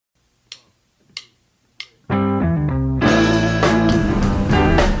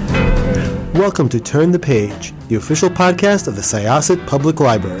Welcome to Turn the Page, the official podcast of the Syosset Public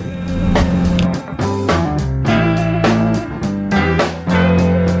Library.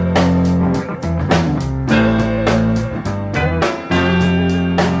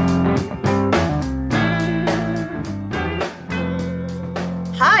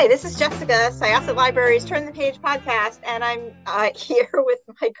 Hi, this is Jessikah, Syosset Library's Turn the Page podcast, and I'm here with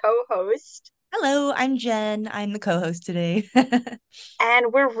my co-host. Hello, I'm Jen. I'm the co-host today.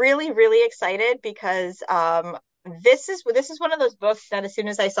 And we're really, really excited because this is one of those books that as soon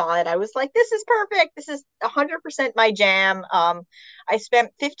as I saw it, I was like, this is perfect. This is 100% my jam. I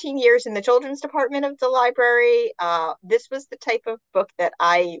spent 15 years in the children's department of the library. This was the type of book that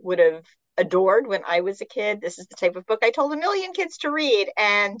I would have adored when I was a kid. This is the type of book I told a million kids to read.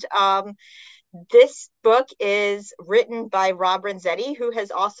 And this book is written by Rob Renzetti, who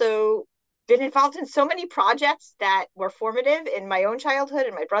has also been involved in so many projects that were formative in my own childhood,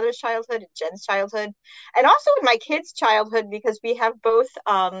 in my brother's childhood, in Jen's childhood, and also in my kids' childhood, because we have both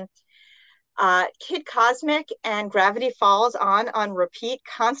Kid Cosmic and Gravity Falls on repeat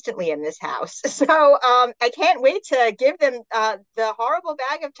constantly in this house. So I can't wait to give them the horrible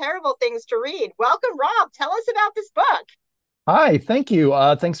bag of terrible things to read. Welcome, Rob. Tell us about this book. Hi, thank you.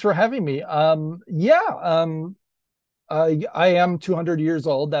 Thanks for having me. I am 200 years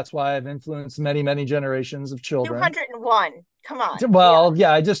old. That's why I've influenced many, many generations of children. 201. Come on. Well,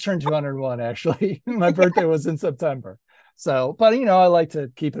 yeah, I just turned 201, actually. My birthday was in September. So, but, I like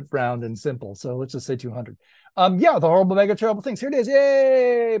to keep it round and simple. So let's just say 200. The horrible bag of terrible things. Here it is.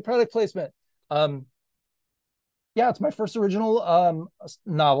 Yay! Product placement. It's my first original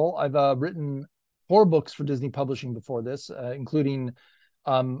novel. I've written 4 books for Disney Publishing before this, including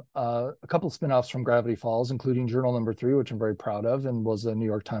a couple of spin-offs from Gravity Falls, including Journal Number 3, which I'm very proud of and was a New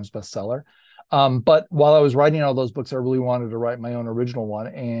York Times bestseller. But while I was writing all those books, I really wanted to write my own original one.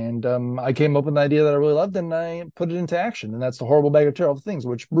 And I came up with an idea that I really loved, and I put it into action. And that's The Horrible Bag of Terrible Things,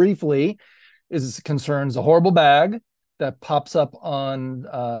 which briefly concerns a horrible bag that pops up on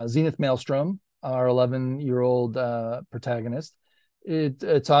Zenith Maelstrom, our 11-year-old protagonist.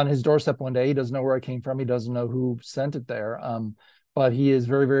 It's on his doorstep one day. He doesn't know where it came from. He doesn't know who sent it there. But he is a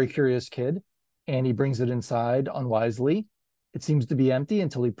very, very curious kid, and he brings it inside unwisely. It seems to be empty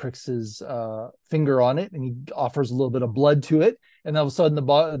until he pricks his finger on it, and he offers a little bit of blood to it. And all of a sudden,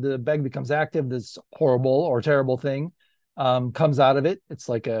 the bag becomes active. This horrible or terrible thing comes out of it. It's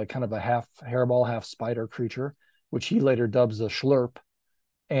like a kind of a half hairball, half spider creature, which he later dubs a Schlurp.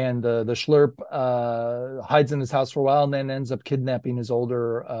 And the Schlurp hides in his house for a while and then ends up kidnapping his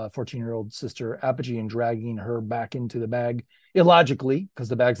older 14-year-old sister, Apogee, and dragging her back into the bag illogically, because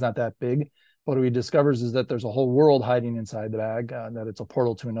the bag's not that big. What he discovers is that there's a whole world hiding inside the bag, that it's a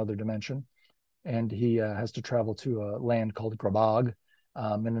portal to another dimension. And he has to travel to a land called Grabog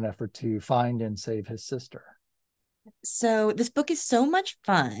in an effort to find and save his sister. So this book is so much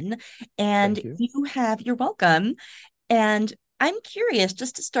fun. And you're welcome. And I'm curious,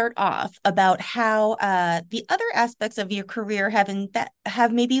 just to start off, about how the other aspects of your career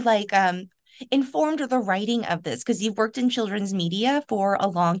have maybe informed the writing of this, because you've worked in children's media for a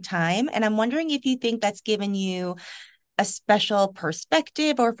long time. And I'm wondering if you think that's given you a special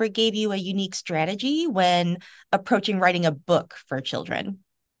perspective or if it gave you a unique strategy when approaching writing a book for children.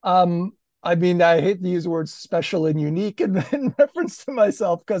 I hate to use the words special and unique in reference to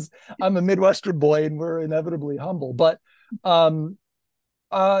myself, because I'm a Midwestern boy and we're inevitably humble. But the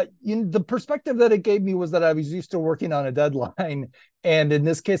perspective that it gave me was that I was used to working on a deadline. And in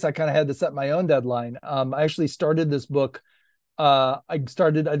this case, I kind of had to set my own deadline. I actually started this book. I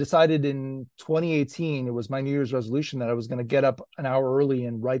decided in 2018, it was my New Year's resolution that I was going to get up an hour early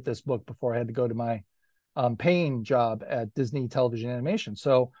and write this book before I had to go to my paying job at Disney Television Animation.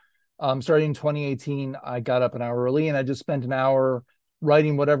 So starting in 2018, I got up an hour early and I just spent an hour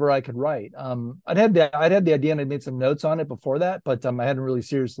writing whatever I could write. I'd had the idea and I'd made some notes on it before that, but I hadn't really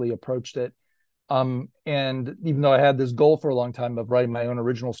seriously approached it. And even though I had this goal for a long time of writing my own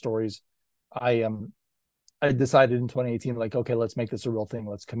original stories, I decided in 2018, okay, let's make this a real thing.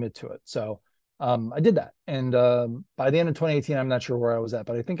 Let's commit to it. So I did that. And by the end of 2018, I'm not sure where I was at,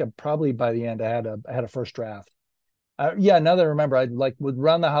 but I think by the end I had a first draft. Now that I remember,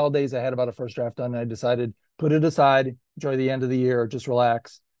 around the holidays, I had about a first draft done, and I decided, put it aside, enjoy the end of the year, just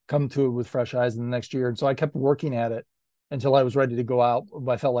relax, come to it with fresh eyes in the next year. And so I kept working at it until I was ready to go out.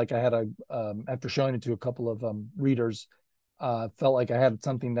 I felt like I had after showing it to a couple of readers, felt like I had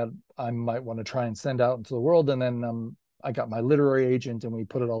something that I might want to try and send out into the world. And then I got my literary agent and we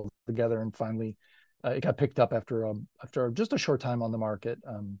put it all together, and finally it got picked up after just a short time on the market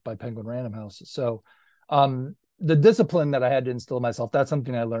by Penguin Random House. So the discipline that I had to instill in myself, that's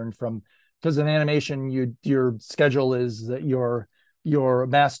something I learned from because in animation, your schedule is that your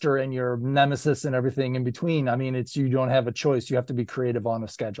master and your nemesis and everything in between. I mean, you don't have a choice. You have to be creative on a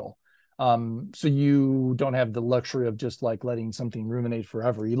schedule. So you don't have the luxury of just like letting something ruminate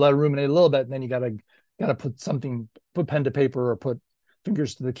forever. You let it ruminate a little bit, and then you gotta put pen to paper or put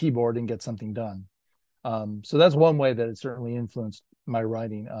fingers to the keyboard and get something done. So that's one way that it certainly influenced my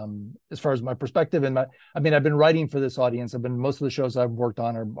writing. As far as my perspective and I've been writing for this audience. Most of the shows I've worked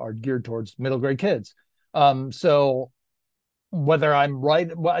on are geared towards middle grade kids. So whether I'm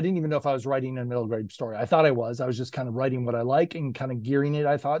right, well, I didn't even know if I was writing a middle grade story. I thought I was just kind of writing what I like and kind of gearing it,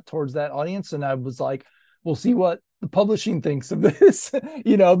 I thought, towards that audience. And I was like, we'll see what the publishing thinks of this,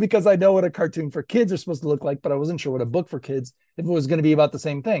 because I know what a cartoon for kids are supposed to look like, but I wasn't sure what a book for kids, if it was going to be about the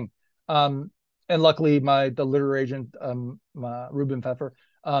same thing. And luckily the literary agent, Ruben Pfeffer,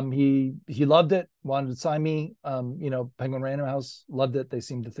 he loved it, wanted to sign me. Penguin Random House loved it. They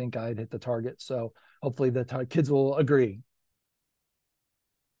seemed to think I'd hit the target. So hopefully the kids will agree.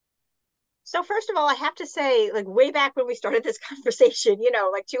 So first of all, I have to say, like way back when we started this conversation,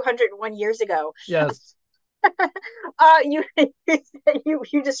 like 201 years ago, yes, you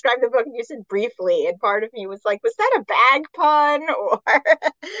you described the book and you said briefly, and part of me was like, was that a bag pun or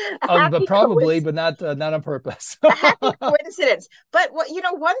but probably, but not on purpose. A happy coincidence? But one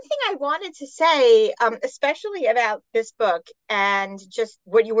thing I wanted to say, especially about this book and just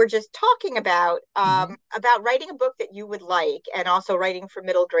what you were just talking about writing a book that you would like, and also writing for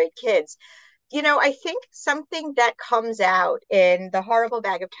middle grade kids. I think something that comes out in The Horrible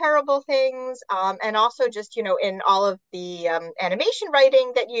Bag of Terrible Things, and also just, in all of the animation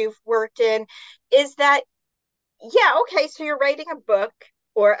writing that you've worked in, is that, yeah, okay, so you're writing a book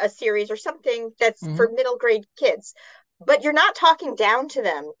or a series or something that's for middle grade kids, but you're not talking down to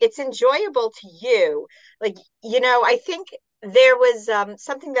them. It's enjoyable to you. Like, I think there was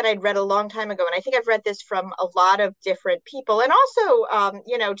something that I'd read a long time ago, and I think I've read this from a lot of different people, and also,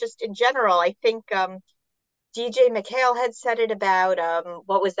 just in general, I think DJ McHale had said it about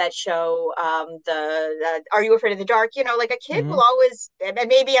what was that show? The Are You Afraid of the Dark? Like a kid will always, and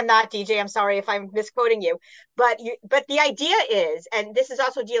maybe I'm not DJ. I'm sorry if I'm misquoting you, but the idea is, and this is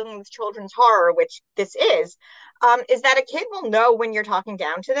also dealing with children's horror, which this is that a kid will know when you're talking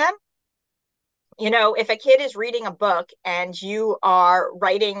down to them. If a kid is reading a book and you are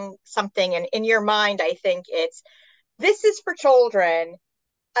writing something, and in your mind, I think this is for children,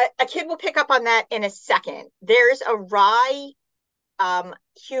 a kid will pick up on that in a second. There's a wry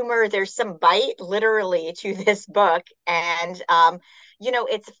humor, there's some bite literally to this book. And,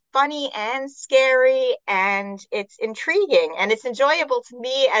 it's funny and scary, and it's intriguing, and it's enjoyable to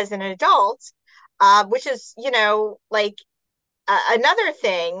me as an adult, which is, another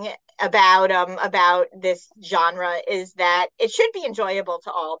thing about this genre is that it should be enjoyable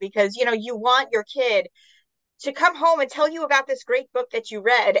to all, because you want your kid to come home and tell you about this great book that you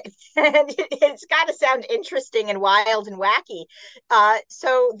read, and it's got to sound interesting and wild and wacky.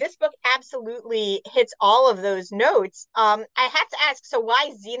 So this book absolutely hits all of those notes. I have to ask, so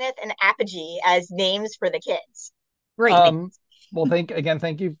why Zenith and Apogee as names for the kids? Right. Well, thank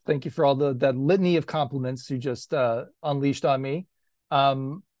you for all that litany of compliments you just unleashed on me.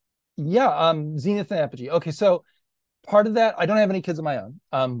 Zenith and Apogee. Okay, so part of that, I don't have any kids of my own,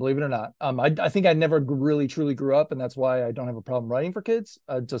 believe it or not. I think I never really truly grew up, and that's why I don't have a problem writing for kids,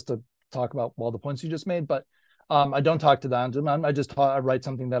 just to talk about all the points you just made. But I don't talk to them. I write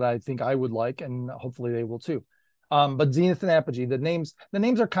something that I think I would like, and hopefully they will too. But Zenith and Apogee, the names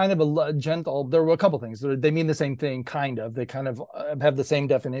are kind of a gentle. There were a couple things. They mean the same thing, kind of. They kind of have the same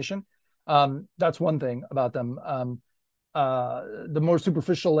definition. That's one thing about them. The more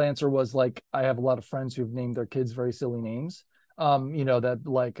superficial answer was like, I have a lot of friends who've named their kids very silly names. That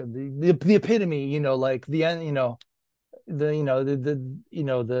like the epitome, like the end, the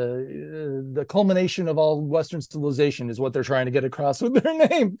culmination of all Western civilization is what they're trying to get across with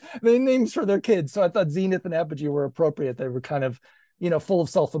their names for their kids. So I thought Zenith and Apogee were appropriate. They were kind of, full of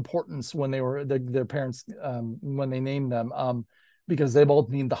self-importance when they were their parents, when they named them. Because they both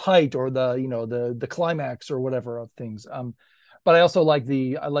mean the height or the climax or whatever of things. But I also like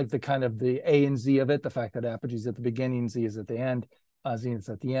the kind of the A and Z of it, the fact that Apogee's at the beginning, Z is at the end, Zenith's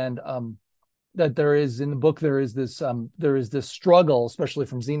at the end. That there is in the book, there is this struggle, especially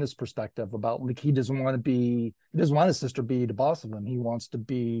from Zenith's perspective, about like he doesn't want his sister be the boss of him.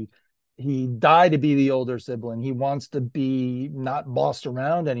 He died to be the older sibling. He wants to be not bossed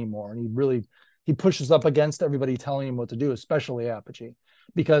around anymore. And he pushes up against everybody telling him what to do, especially Apogee,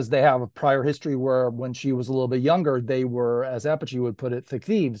 because they have a prior history where when she was a little bit younger, they were, as Apogee would put it, thick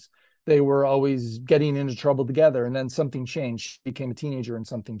thieves. They were always getting into trouble together. And then something changed. She became a teenager and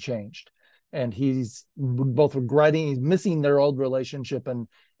something changed. and he's both regretting, he's missing their old relationship and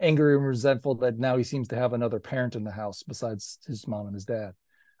angry and resentful that now he seems to have another parent in the house besides his mom and his dad.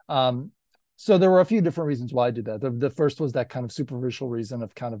 So there were a few different reasons why I did that. The first was that kind of superficial reason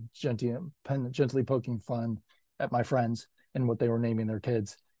of kind of gently poking fun at my friends and what they were naming their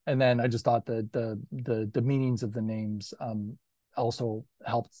kids. And then I just thought that the meanings of the names also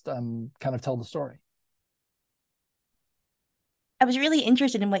helped kind of tell the story. I was really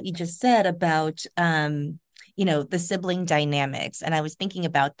interested in what you just said about, the sibling dynamics. And I was thinking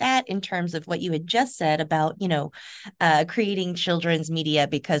about that in terms of what you had just said about, creating children's media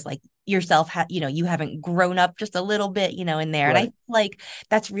because like yourself, you haven't grown up just a little bit, in there. Right. And I feel like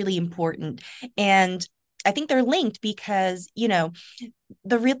that's really important. And I think they're linked because,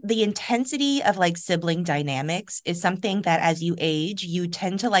 the intensity of like sibling dynamics is something that as you age, you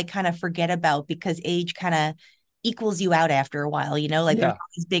tend to like kind of forget about because age kind of equals you out after a while, like there's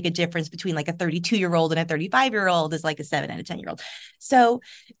as big a difference between like a 32-year-old and a 35-year-old as like a 7 and a 10-year-old. So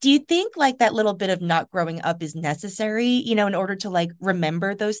do you think like that little bit of not growing up is necessary, in order to like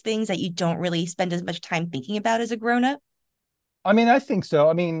remember those things that you don't really spend as much time thinking about as a grown-up? I mean, I think so.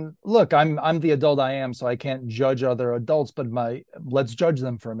 I mean, look, I'm the adult I am, so I can't judge other adults, but let's judge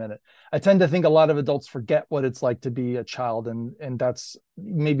them for a minute. I tend to think a lot of adults forget what it's like to be a child, and that's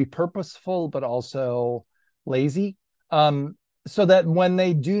maybe purposeful, but also lazy. So that when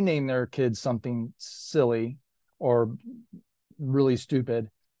they do name their kids something silly or really stupid,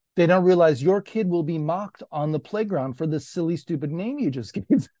 they don't realize your kid will be mocked on the playground for the silly, stupid name you just gave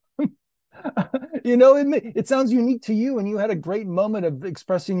them. It sounds unique to you, and you had a great moment of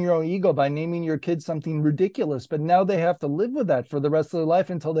expressing your own ego by naming your kid something ridiculous, but now they have to live with that for the rest of their life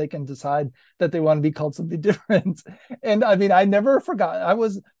until they can decide that they want to be called something different. And I mean, I never forgot.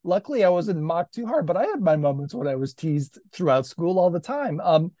 Luckily I wasn't mocked too hard, but I had my moments when I was teased throughout school all the time.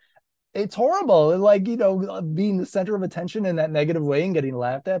 It's horrible, like, being the center of attention in that negative way and getting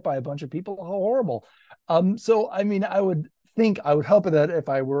laughed at by a bunch of people. How horrible. So I mean, I would hope that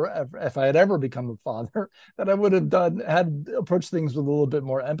if I had ever become a father, that I would have approached things with a little bit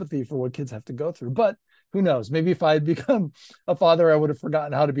more empathy for what kids have to go through. But who knows? Maybe if I had become a father, I would have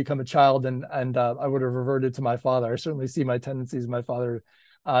forgotten how to become a child, and I would have reverted to my father. I certainly see my tendencies, my father,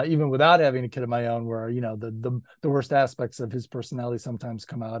 even without having a kid of my own, where the worst aspects of his personality sometimes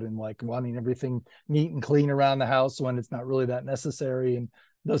come out, and like wanting everything neat and clean around the house when it's not really that necessary, and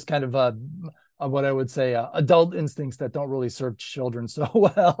those kind of what I would say adult instincts that don't really serve children so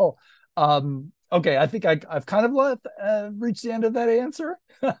well. Okay, I think I've kind of reached the end of that answer.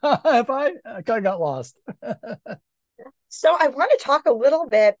 Have I kind of got lost. So I want to talk a little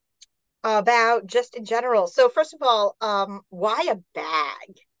bit about just in general. So first of all, why a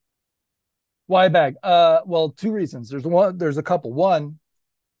bag? Why a bag? Well, two reasons. There's a couple. One,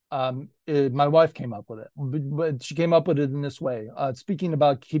 my wife came up with it, but she came up with it in this way. Speaking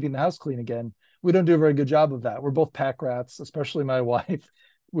about keeping the house clean again, we don't do a very good job of that. We're both pack rats, especially my wife.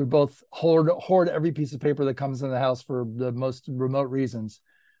 We both hoard every piece of paper that comes in the house for the most remote reasons.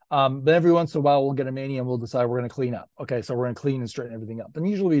 But every once in a while, we'll get a mania and we'll decide we're going to clean up. Okay, so we're going to clean and straighten everything up. And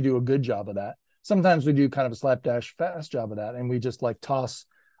usually we do a good job of that. Sometimes we do kind of a slapdash fast job of that, and we just like toss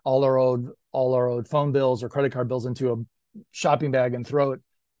all our old phone bills or credit card bills into a shopping bag and throw it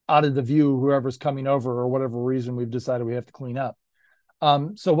out of the view whoever's coming over, or whatever reason we've decided we have to clean up.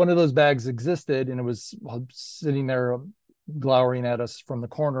 So one of those bags existed, and it was sitting there glowering at us from the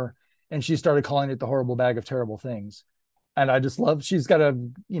corner, and she started calling it the horrible bag of terrible things. And I just love, she's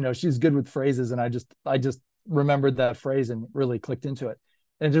good with phrases, and I just remembered that phrase and really clicked into it.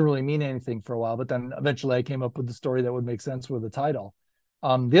 And it didn't really mean anything for a while, but then eventually I came up with the story that would make sense with the title.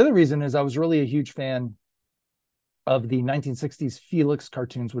 The other reason is I was really a huge fan of the 1960s Felix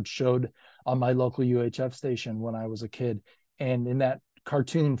cartoons, which showed on my local UHF station when I was a kid. And in that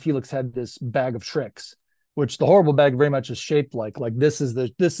cartoon, Felix had this bag of tricks, which the horrible bag very much is shaped like this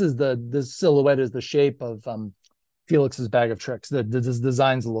silhouette is the shape of Felix's bag of tricks. The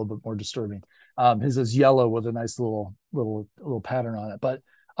design's a little bit more disturbing. His is yellow with a nice little pattern on it. But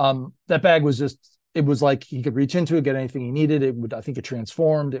that bag was it was like he could reach into it, get anything he needed. I think it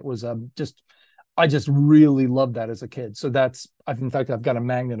transformed. It was I just really loved that as a kid. So in fact, I've got a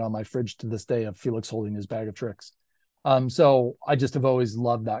magnet on my fridge to this day of Felix holding his bag of tricks. So I just have always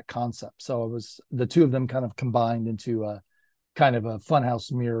loved that concept. So it was the two of them kind of combined into a kind of a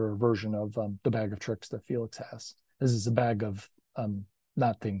funhouse mirror version of the bag of tricks that Felix has. This is a bag of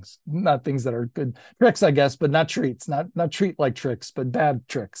not things that are good tricks, I guess, but not treats, not treat like tricks, but bad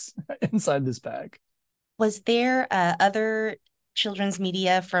tricks inside this bag. Was there other children's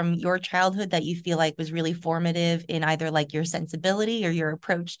media from your childhood that you feel like was really formative in either like your sensibility or your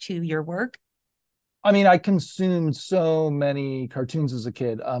approach to your work? I mean, I consumed so many cartoons as a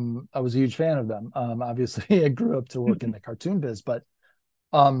kid. I was a huge fan of them. Obviously, I grew up to work in the cartoon biz, but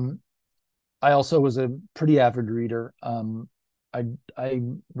um, I also was a pretty avid reader. I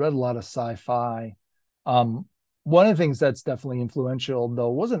read a lot of sci-fi. Um, One of the things that's definitely influential, though,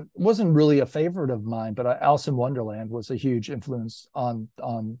 wasn't really a favorite of mine, but Alice in Wonderland was a huge influence on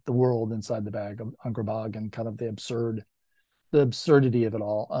the world inside the bag of Uncle Bog and kind of the absurdity of it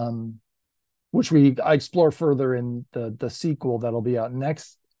all. Which I explore further in the sequel that'll be out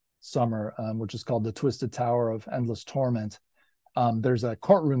next summer, which is called The Twisted Tower of Endless Torment. There's a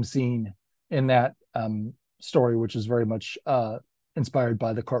courtroom scene in that story, which is very much inspired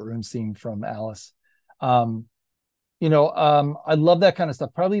by the courtroom scene from Alice. I love that kind of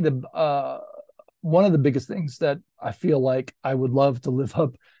stuff. Probably one of the biggest things that I feel like I would love to live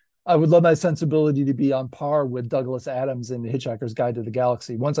up. I would love my sensibility to be on par with Douglas Adams in The Hitchhiker's Guide to the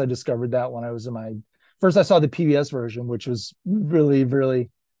Galaxy. Once I discovered that when I was first I saw the PBS version, which was really,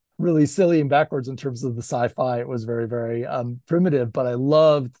 really, really silly and backwards in terms of the sci-fi. It was very, very primitive, but I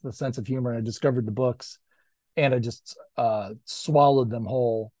loved the sense of humor. And I discovered the books and I just swallowed them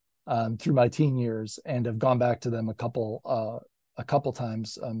whole through my teen years and have gone back to them a couple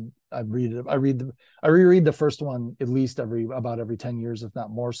times. I reread the first one at least about every 10 years, if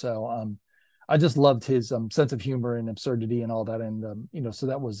not more so. I just loved his sense of humor and absurdity and all that. And, so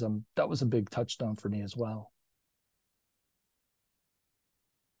that was a big touchstone for me as well.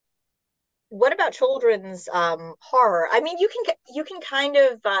 What about children's horror? I mean, you can kind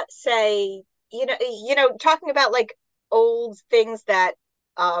of say, talking about like old things that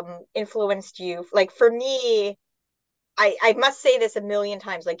influenced you. Like for me, I must say this a million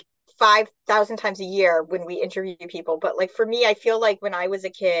times, like 5,000 times a year when we interview people. But like for me, I feel like when I was a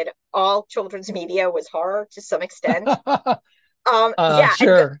kid, all children's media was horror to some extent. Yeah,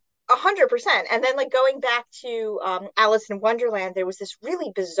 sure. 100%. And then like going back to Alice in Wonderland, there was this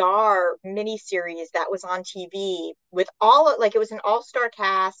really bizarre mini series that was on TV with it was an all-star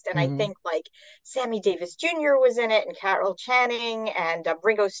cast, and I think like Sammy Davis Jr. was in it, and Carol Channing, and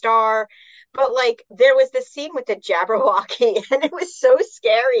Ringo Starr. But like there was this scene with the Jabberwocky, and it was so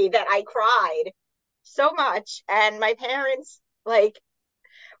scary that I cried so much, and my parents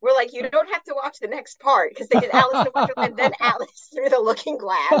we're like, you don't have to watch the next part, because they did Alice in Wonderland, then Alice Through the Looking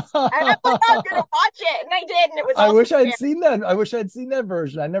Glass. And I'm like, I'm gonna watch it, and I did, and it was. I wish I'd seen that. I wish I'd seen that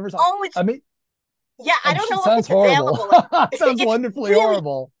version. I never saw. Oh, I mean, yeah, I don't know if it's horrible. available. It sounds wonderfully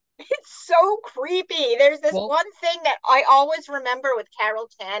horrible. It's so creepy. There's this one thing that I always remember with Carol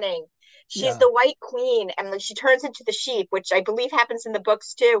Channing. She's the White Queen, and she turns into the sheep, which I believe happens in the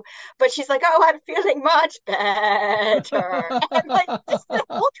books too. But she's like, "Oh, I'm feeling much better," and like just the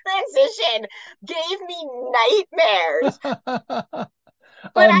whole transition gave me nightmares.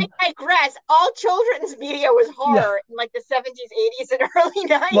 But I digress. All children's media was horror in like the 70s, 80s, and early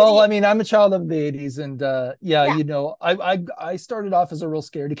 90s. Well, I mean, I'm a child of the 80s, and I started off as a real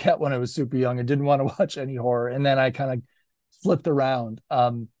scaredy cat when I was super young and didn't want to watch any horror, and then I kind of flipped around.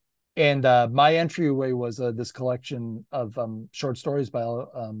 And my entryway was this collection of short stories by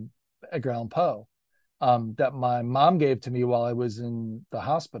Edgar Allan Poe that my mom gave to me while I was in the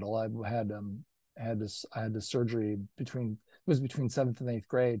hospital. I had this surgery between 7th and 8th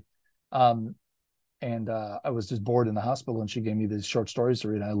grade. And I was just bored in the hospital, and she gave me these short stories to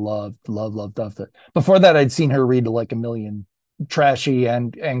read. I loved it. Before that, I'd seen her read like a million trashy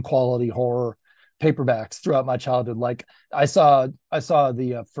and quality horror paperbacks throughout my childhood. Like I saw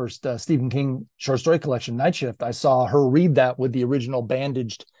the first Stephen King short story collection, Night Shift. I saw her read that with the original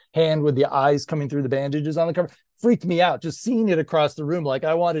bandaged hand with the eyes coming through the bandages on the cover. Freaked me out just seeing it across the room. Like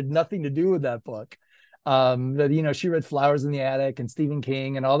I wanted nothing to do with that book. She read Flowers in the Attic and Stephen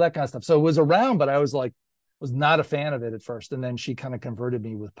King and all that kind of stuff. So it was around, but I was not a fan of it at first. And then she kind of converted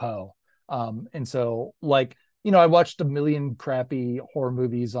me with Poe. And so I watched a million crappy horror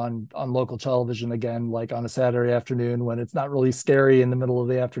movies on local television again, like on a Saturday afternoon when it's not really scary in the middle of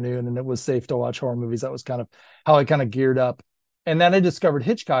the afternoon and it was safe to watch horror movies. That was kind of how I kind of geared up. And then I discovered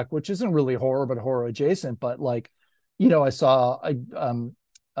Hitchcock, which isn't really horror, but horror adjacent. But I saw in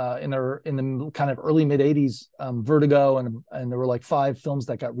the kind of early mid 80s, Vertigo, and there were like 5 films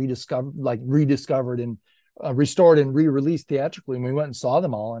that got rediscovered and restored and re-released theatrically. And we went and saw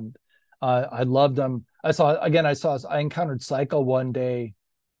them all. And I loved them. I encountered Psycho one day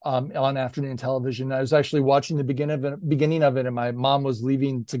on afternoon television. I was actually watching the beginning of it, and my mom was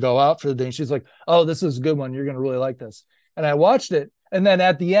leaving to go out for the day. And she's like, "Oh, this is a good one. You're going to really like this." And I watched it. And then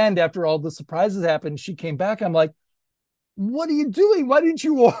at the end, after all the surprises happened, she came back. I'm like, what are you doing? Why didn't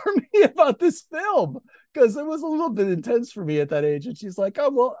you warn me about this film? Because it was a little bit intense for me at that age. And she's like, oh,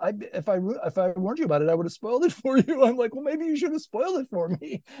 well, if I warned you about it, I would have spoiled it for you. I'm like, well, maybe you should have spoiled it for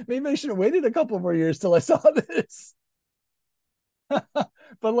me. Maybe I should have waited a couple more years till I saw this.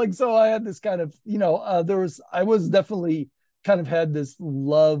 But like, so I had this kind of, I was definitely kind of had this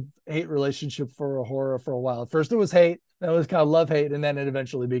love-hate relationship for horror for a while. First it was hate, then it was kind of love-hate, and then it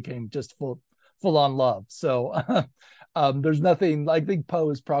eventually became just full-on love. So there's nothing, I think Poe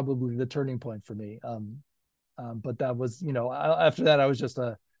is probably the turning point for me. But that was, after that I was just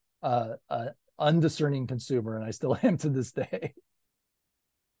a undiscerning consumer, and I still am to this day.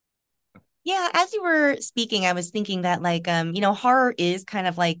 Yeah, as you were speaking, I was thinking that horror is kind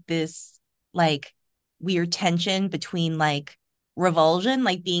of like this like weird tension between like revulsion,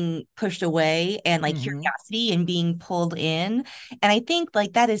 like being pushed away, and like curiosity and being pulled in. And I think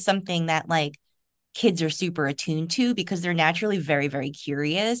like that is something that like kids are super attuned to because they're naturally very, very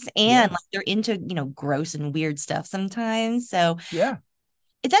curious, and like they're into, gross and weird stuff sometimes. So yeah.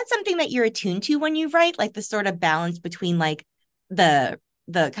 Is that something that you're attuned to when you write, like the sort of balance between like the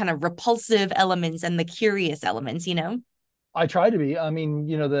kind of repulsive elements and the curious elements, I try to be. I mean,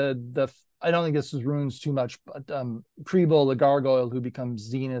 I don't think this ruins too much, but Kriebel, the gargoyle who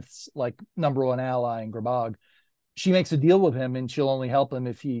becomes Zenith's like number one ally in Grabog, she makes a deal with him, and she'll only help him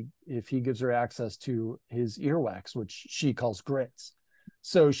if he gives her access to his earwax, which she calls grits.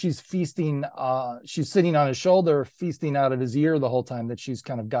 So she's feasting, she's sitting on his shoulder, feasting out of his ear the whole time that she's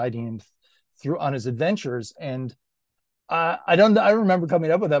kind of guiding him through on his adventures. And I don't remember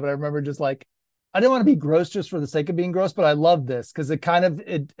coming up with that, but I remember just like, I didn't want to be gross just for the sake of being gross, but I love this because it kind of,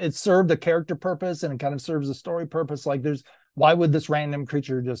 it served a character purpose, and it kind of serves a story purpose. Like why would this random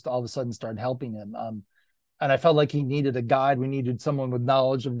creature just all of a sudden start helping him? And I felt like he needed a guide. We needed someone with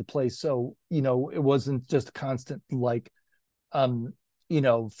knowledge of the place. So, it wasn't just constant, like, filling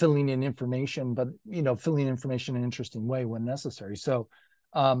in information, but, filling information in an interesting way when necessary. So,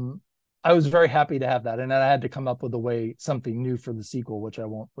 I was very happy to have that. And then I had to come up with something new for the sequel, which I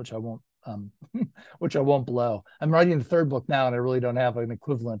won't blow. I'm writing the third book now, and I really don't have an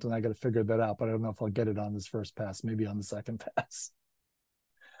equivalent, and I got to figure that out, but I don't know if I'll get it on this first pass, maybe on the second pass.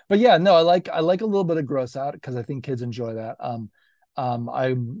 But yeah, no, I like a little bit of gross out because I think kids enjoy that.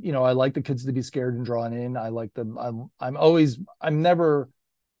 I like the kids to be scared and drawn in. I like them. I never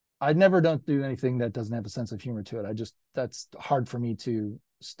don't do anything that doesn't have a sense of humor to it. That's hard for me to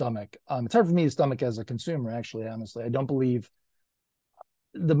stomach. It's hard for me to stomach as a consumer, actually, honestly. I don't believe,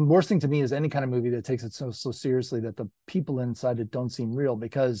 the worst thing to me is any kind of movie that takes it so seriously that the people inside it don't seem real,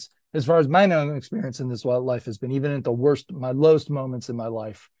 because as far as my own experience in this life has been, even at my lowest moments in my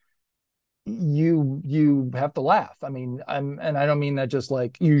life, you have to laugh. I mean, and I don't mean that just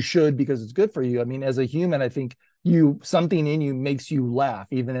like you should because it's good for you. I mean, as a human, I think something in you makes you laugh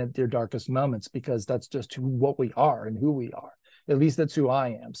even at your darkest moments, because that's just what we are and who we are. At least that's who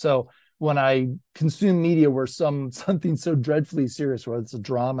I am. So when I consume media where something so dreadfully serious, whether it's a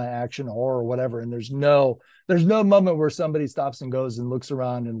drama, action, horror, whatever, and there's no moment where somebody stops and goes and looks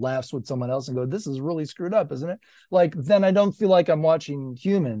around and laughs with someone else and go, this is really screwed up, isn't it? Like, then I don't feel like I'm watching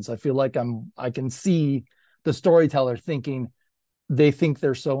humans. I feel like I can see the storyteller thinking, they think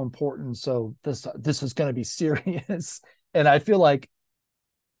they're so important, so this is going to be serious. And I feel like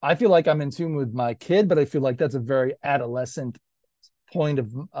I'm in tune with my kid, but I feel like that's a very adolescent point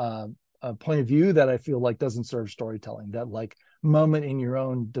of view that I feel like doesn't serve storytelling. That like moment in your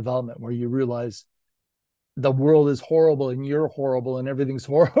own development where you realize the world is horrible and you're horrible and everything's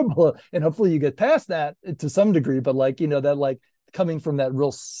horrible, and hopefully you get past that to some degree, but like, that like coming from that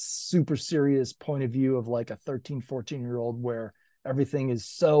real super serious point of view of like a 13-14-year-old where everything is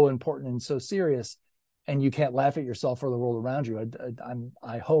so important and so serious and you can't laugh at yourself or the world around you.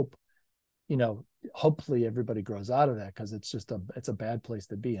 I hope, hopefully everybody grows out of that, because it's a bad place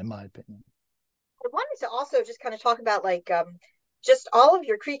to be, in my opinion. I wanted to also just kind of talk about like just all of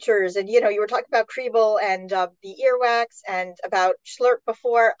your creatures, and you were talking about Kriebel and the earwax, and about Schlurp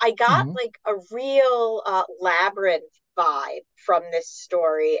before. I got like a real labyrinth vibe from this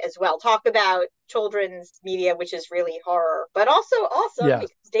story as well. Talk about children's media, which is really horror, but also awesome because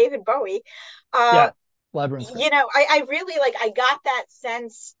David Bowie. Labyrinth. I really I got that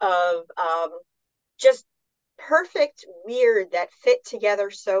sense of just perfect weird that fit together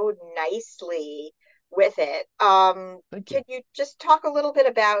so nicely with it. Can you just talk a little bit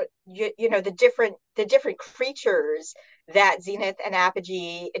about the different creatures that Zenith and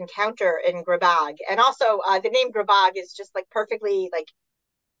Apogee encounter in Grabog, and also the name Grabog is just like perfectly like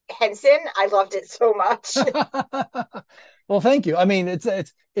Henson. I loved it so much. Well, thank you. I mean, it's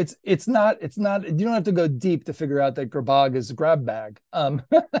not you don't have to go deep to figure out that Grabog is a grab bag. And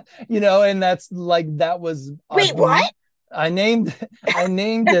that's like that was Wait, what? I named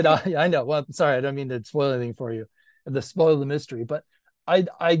it. I know. Well, sorry, I don't mean to spoil anything for you, spoil the mystery, but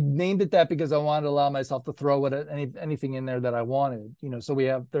I named it that because I wanted to allow myself to throw anything in there that I wanted. So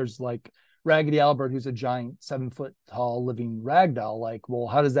there's like Raggedy Albert, who's a giant 7-foot tall living rag doll. Like, well,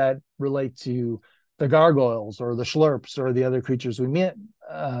 how does that relate to the gargoyles or the schlurps or the other creatures we meet?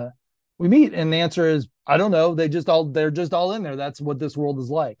 And the answer is, I don't know. They're just all in there. That's what this world is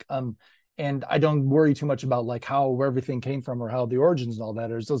like. And I don't worry too much about like where everything came from or how the origins and all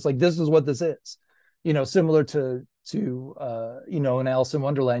that are. So it's like, this is what this is, similar to in Alice in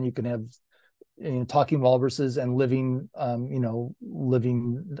Wonderland, you can have talking walruses and living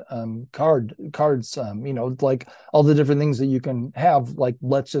cards, like all the different things that you can have, like,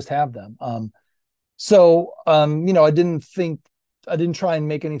 let's just have them. I didn't try and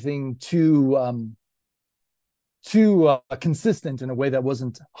make anything too consistent in a way that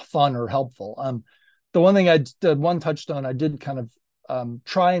wasn't fun or helpful. The one touchstone I did kind of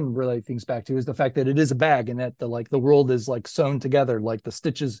try and relate things back to is the fact that it is a bag, and that the world is like sewn together, like the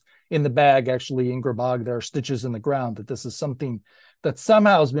stitches in the bag. Actually, in Grabog, there are stitches in the ground. That this is something that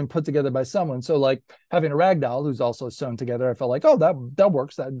somehow has been put together by someone. So, like having a rag doll who's also sewn together, I felt like, oh, that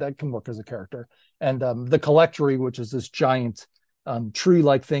works. That can work as a character. And the collectory, which is this giant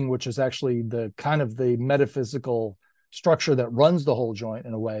tree-like thing, which is actually the kind of the metaphysical structure that runs the whole joint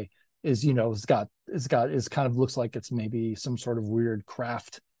in a way, is it's kind of looks like it's maybe some sort of weird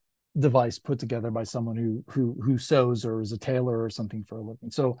craft device put together by someone who sews or is a tailor or something for a living.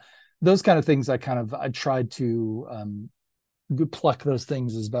 So those kind of things I tried to pluck those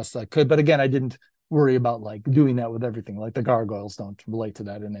things as best I could. But again, I didn't worry about like doing that with everything. Like the gargoyles don't relate to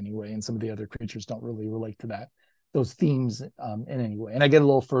that in any way, and some of the other creatures don't really relate to those themes in any way. And I get a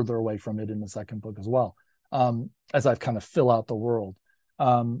little further away from it in the second book as well, as I've kind of fill out the world.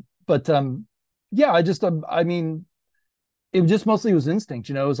 I mean, it just mostly was instinct,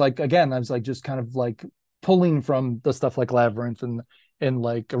 it was like, again, I was like, just kind of like pulling from the stuff like Labyrinth and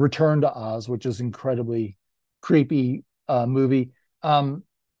like a Return to Oz, which is incredibly creepy movie.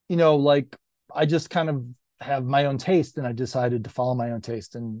 Like I just kind of have my own taste, and I decided to follow my own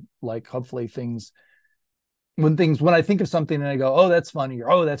taste, and like, hopefully when I think of something and I go, oh, that's funny,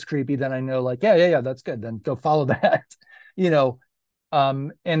 or oh, that's creepy, then I know like, yeah, that's good. Then go follow that,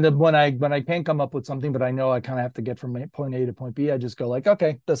 and then when I can't come up with something, but I know I kind of have to get from point A to point B, I just go like,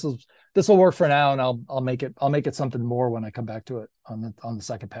 okay, this will work for now, and I'll make it something more when I come back to it on the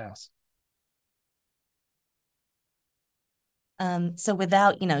second pass. So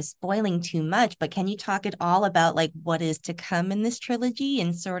without, spoiling too much, but can you talk at all about like what is to come in this trilogy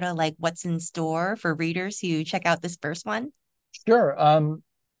and sort of like what's in store for readers who check out this first one? Sure.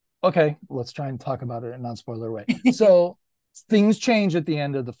 Okay, let's try and talk about it in a non-spoiler way. So things change at the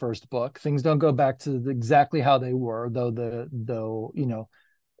end of the first book. Things don't go back to exactly how they were, though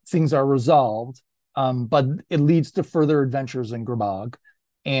things are resolved. But it leads to further adventures in Grabog,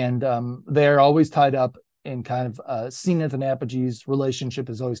 and they're always tied up in kind of Zenith and Apogee's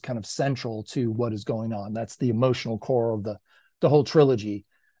relationship is always kind of central to what is going on. That's the emotional core of the whole trilogy.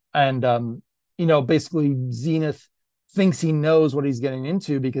 And basically Zenith thinks he knows what he's getting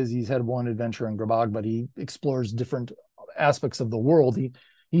into because he's had one adventure in Grabog, but he explores different aspects of the world. He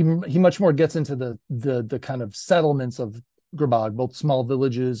much more gets into the kind of settlements of Grabog, both small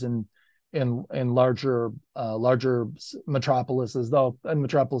villages and larger metropolises, though a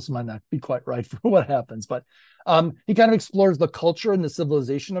metropolis might not be quite right for what happens. But he kind of explores the culture and the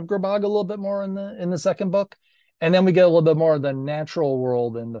civilization of Grabog a little bit more in the second book, and then we get a little bit more of the natural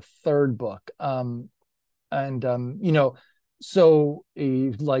world in the third book. There's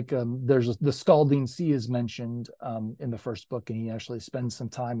the Scalding Sea is mentioned in the first book, and he actually spends some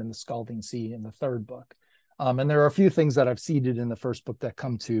time in the Scalding Sea in the third book. And there are a few things that I've seeded in the first book that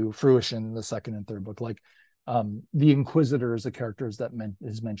come to fruition in the second and third book, like the Inquisitor is a character that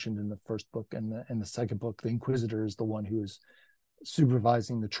is mentioned in the first book, and in the second book, the Inquisitor is the one who is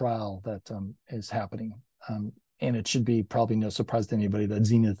supervising the trial that is happening. And it should be probably no surprise to anybody that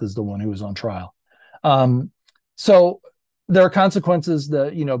Zenith is the one who is on trial. So there are consequences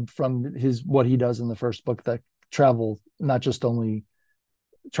that, from what he does in the first book that not just only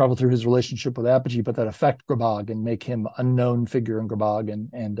travel through his relationship with Apogee, but that affect Grabog and make him a known figure in Grabog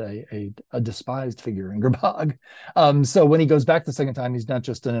and a despised figure in Grabog. So when he goes back the second time, he's not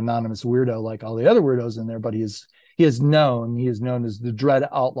just an anonymous weirdo like all the other weirdos in there, but he is known as the dread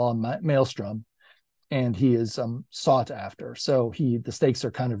outlaw Maelstrom. and he is sought after. So the stakes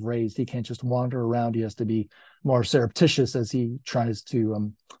are kind of raised. He can't just wander around. He has to be more surreptitious as he tries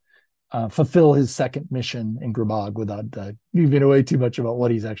to fulfill his second mission in Grabog without giving away too much about what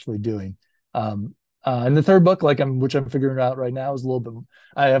he's actually doing. And the third book, which I'm figuring out right now, is a little bit.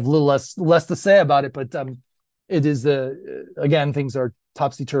 I have a little less to say about it, but it is again, things are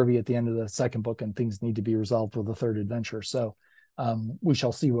topsy-turvy at the end of the second book, and things need to be resolved with the third adventure. So we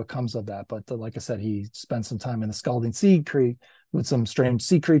shall see what comes of that. But like I said, he spent some time in the Scalding Sea with some strange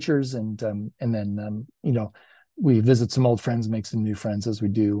sea creatures, and then we visit some old friends, make some new friends, as we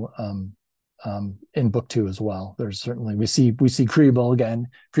do in book 2 as well. There's certainly we see Kriebel again.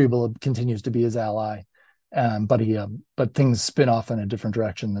 Kriebel continues to be his ally, but things spin off in a different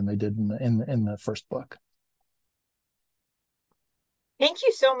direction than they did in the first book. Thank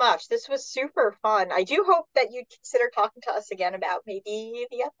you so much. This was super fun. I do hope that you'd consider talking to us again about maybe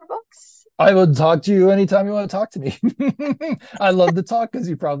the other books. I would talk to you anytime you want to talk to me. I love to talk, as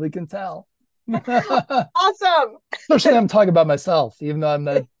you probably can tell. Awesome. Especially I'm talking about myself, even though I'm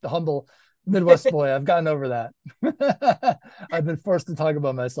the humble Midwest boy. I've gotten over that. I've been forced to talk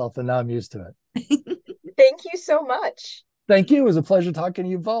about myself, and now I'm used to it. Thank you so much. Thank you. It was a pleasure talking to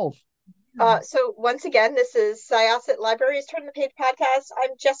you both. So once again, this is Syosset Libraries Turn the Page podcast. I'm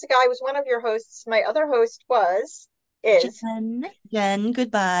Jessica. I was one of your hosts. My other host is Jenn.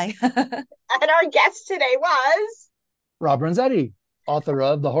 Goodbye. And our guest today was Rob Renzetti, author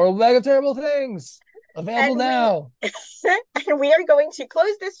of The Horrible Bag of Terrible Things, available now. And we are going to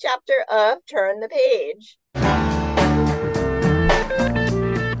close this chapter of Turn the Page.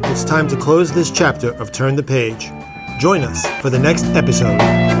 It's time to close this chapter of Turn the Page. Join us for the next episode.